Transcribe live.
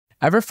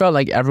Ever felt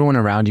like everyone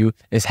around you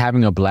is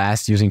having a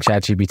blast using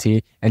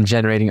ChatGPT and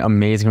generating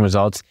amazing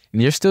results,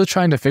 and you're still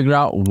trying to figure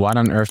out what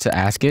on earth to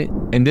ask it?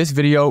 In this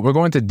video, we're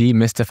going to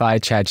demystify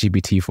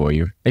ChatGPT for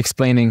you,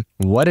 explaining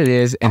what it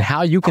is and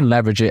how you can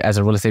leverage it as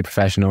a real estate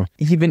professional,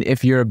 even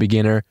if you're a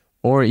beginner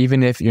or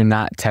even if you're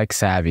not tech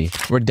savvy.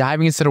 We're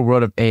diving into the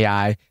world of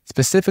AI,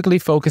 specifically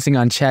focusing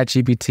on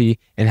ChatGPT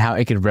and how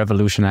it could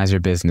revolutionize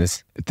your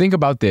business. Think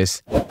about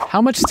this.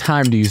 How much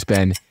time do you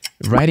spend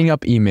writing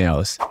up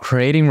emails,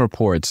 creating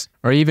reports,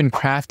 or even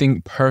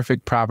crafting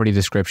perfect property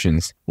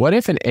descriptions? What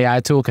if an AI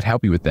tool could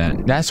help you with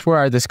that? That's where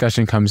our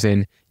discussion comes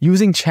in.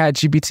 Using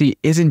ChatGPT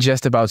isn't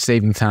just about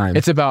saving time.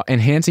 It's about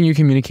enhancing your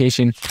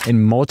communication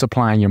and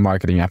multiplying your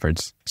marketing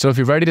efforts. So if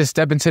you're ready to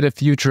step into the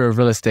future of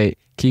real estate,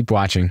 keep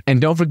watching.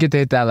 And don't forget to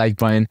hit that like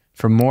button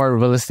for more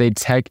real estate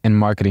tech and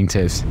marketing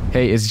tips.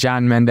 Hey, it's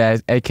John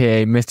Mendez,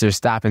 aka Mr.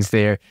 Stop and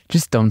Stare.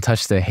 Just don't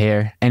touch the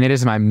hair. And it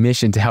is my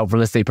mission to help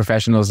real estate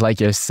professionals like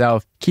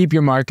yourself keep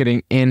your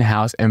marketing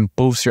in-house and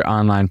boost your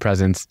online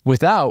presence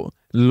without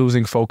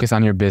losing focus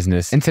on your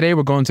business. And today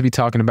we're going to be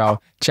talking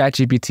about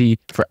ChatGPT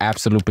for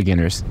absolute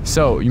beginners.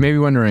 So you may be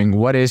wondering,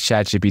 what is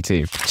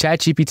ChatGPT?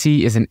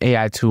 ChatGPT is an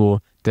AI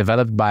tool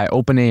developed by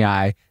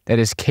OpenAI that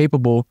is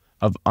capable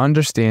of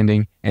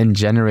understanding and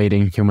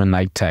generating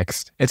human-like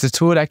text. It's a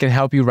tool that can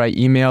help you write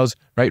emails,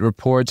 write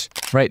reports,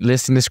 write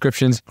listing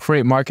descriptions,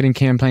 create marketing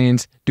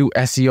campaigns, do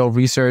SEO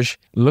research,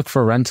 look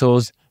for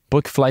rentals,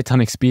 book flights on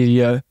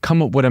Expedia,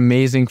 come up with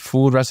amazing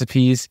food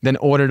recipes, then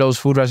order those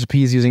food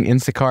recipes using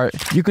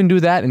Instacart. You can do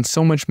that and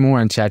so much more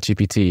on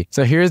ChatGPT.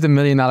 So here's the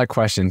million-dollar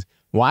questions.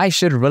 Why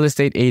should real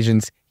estate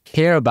agents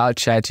care about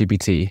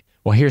ChatGPT?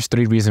 Well, here's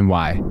 3 reasons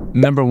why.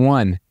 Number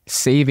 1,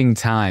 saving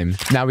time.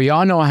 Now, we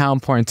all know how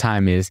important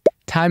time is.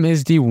 Time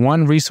is the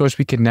one resource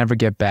we can never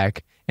get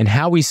back, and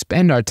how we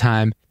spend our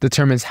time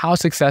determines how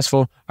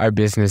successful our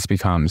business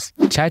becomes.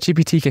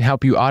 ChatGPT can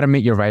help you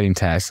automate your writing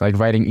tasks, like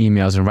writing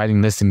emails and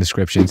writing listing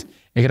descriptions.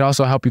 It could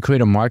also help you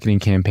create a marketing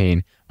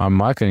campaign or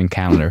marketing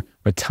calendar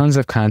with tons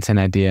of content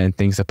idea and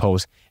things to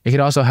post. It could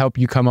also help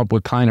you come up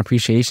with client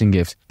appreciation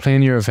gifts,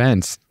 plan your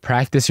events,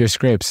 practice your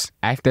scripts,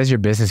 act as your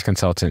business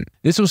consultant.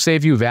 This will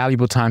save you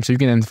valuable time so you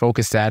can then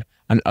focus that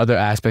on other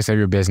aspects of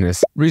your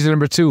business. Reason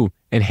number 2,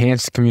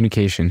 enhanced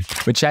communication.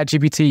 With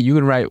ChatGPT, you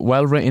can write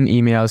well-written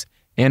emails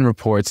and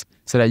reports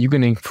so that you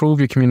can improve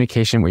your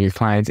communication with your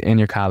clients and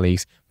your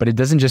colleagues. But it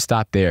doesn't just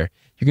stop there.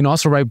 You can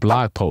also write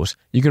blog posts.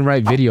 You can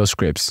write video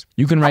scripts.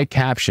 You can write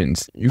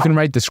captions. You can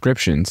write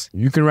descriptions.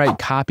 You can write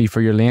copy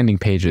for your landing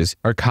pages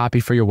or copy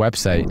for your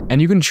website.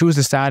 And you can choose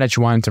the style that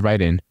you want it to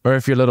write in. Or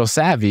if you're a little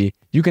savvy,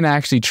 you can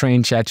actually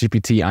train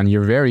ChatGPT on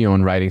your very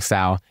own writing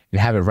style and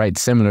have it write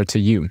similar to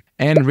you.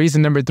 And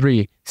reason number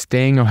 3,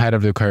 staying ahead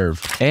of the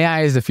curve.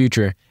 AI is the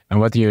future, and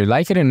whether you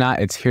like it or not,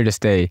 it's here to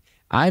stay.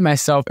 I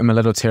myself am a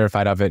little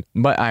terrified of it,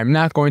 but I'm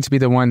not going to be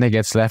the one that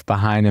gets left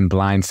behind and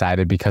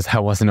blindsided because I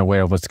wasn't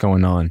aware of what's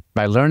going on.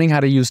 By learning how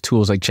to use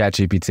tools like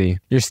ChatGPT,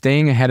 you're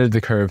staying ahead of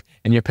the curve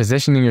and you're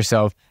positioning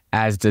yourself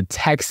as the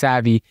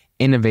tech-savvy,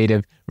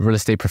 innovative real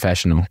estate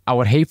professional. I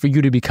would hate for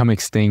you to become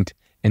extinct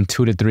in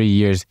 2 to 3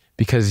 years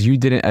because you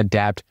didn't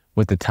adapt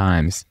with the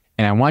times.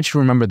 And I want you to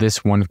remember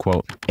this one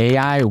quote: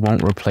 AI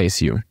won't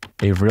replace you.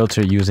 A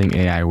realtor using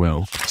AI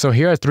will. So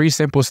here are 3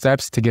 simple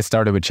steps to get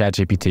started with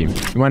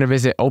ChatGPT. You want to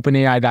visit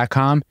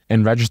openai.com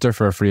and register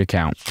for a free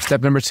account.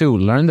 Step number 2,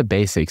 learn the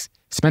basics.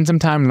 Spend some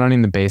time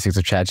learning the basics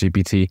of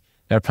ChatGPT.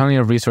 There are plenty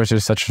of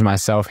resources such as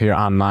myself here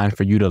online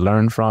for you to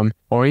learn from,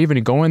 or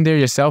even go in there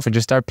yourself and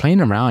just start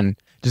playing around.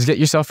 Just get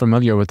yourself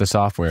familiar with the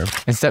software.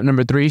 And step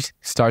number 3,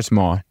 start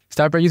small.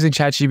 Start by using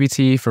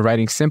ChatGPT for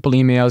writing simple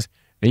emails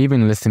or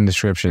even listing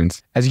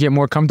descriptions. As you get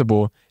more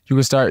comfortable, you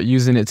can start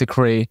using it to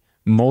create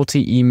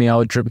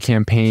multi-email drip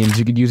campaigns.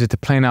 You could use it to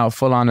plan out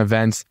full-on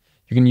events.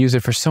 You can use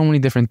it for so many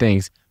different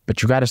things,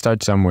 but you got to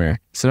start somewhere.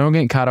 So don't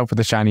get caught up with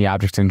the shiny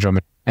object syndrome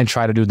and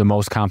try to do the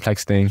most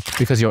complex thing,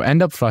 because you'll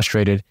end up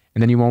frustrated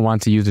and then you won't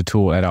want to use the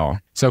tool at all.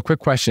 So quick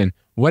question: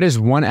 what is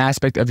one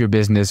aspect of your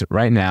business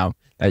right now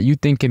that you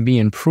think can be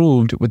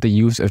improved with the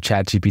use of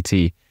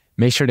ChatGPT?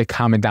 Make sure to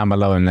comment down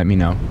below and let me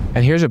know.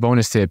 And here's a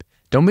bonus tip.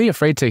 Don't be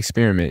afraid to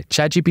experiment.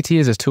 ChatGPT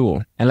is a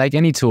tool, and like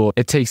any tool,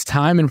 it takes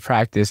time and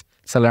practice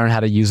to learn how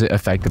to use it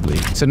effectively.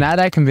 So now that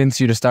I convinced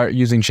you to start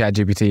using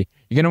ChatGPT,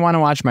 you're going to want to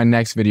watch my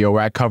next video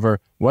where I cover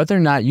whether or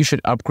not you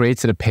should upgrade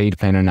to the paid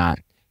plan or not.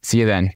 See you then.